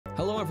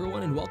Hello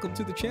everyone and welcome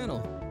to the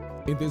channel.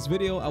 In this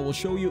video, I will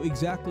show you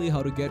exactly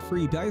how to get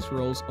free dice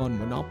rolls on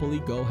Monopoly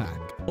Go Hack.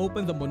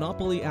 Open the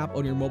Monopoly app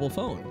on your mobile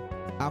phone.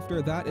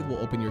 After that, it will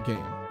open your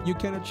game. You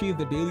can achieve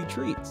the daily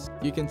treats.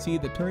 You can see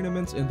the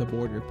tournaments in the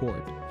board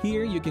report.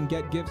 Here, you can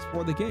get gifts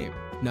for the game.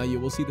 Now you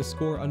will see the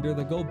score under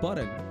the Go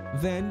button.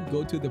 Then,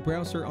 go to the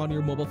browser on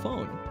your mobile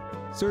phone.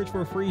 Search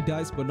for free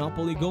dice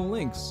Monopoly Go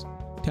links.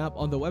 Tap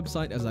on the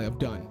website as I have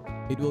done.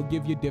 It will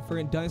give you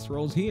different dice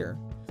rolls here.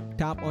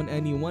 Tap on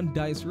any one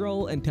dice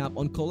roll and tap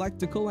on collect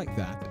to collect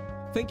that.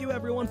 Thank you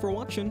everyone for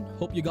watching.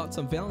 Hope you got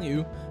some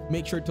value.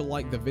 Make sure to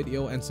like the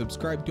video and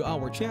subscribe to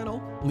our channel.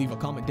 Leave a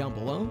comment down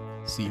below.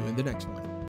 See you in the next one.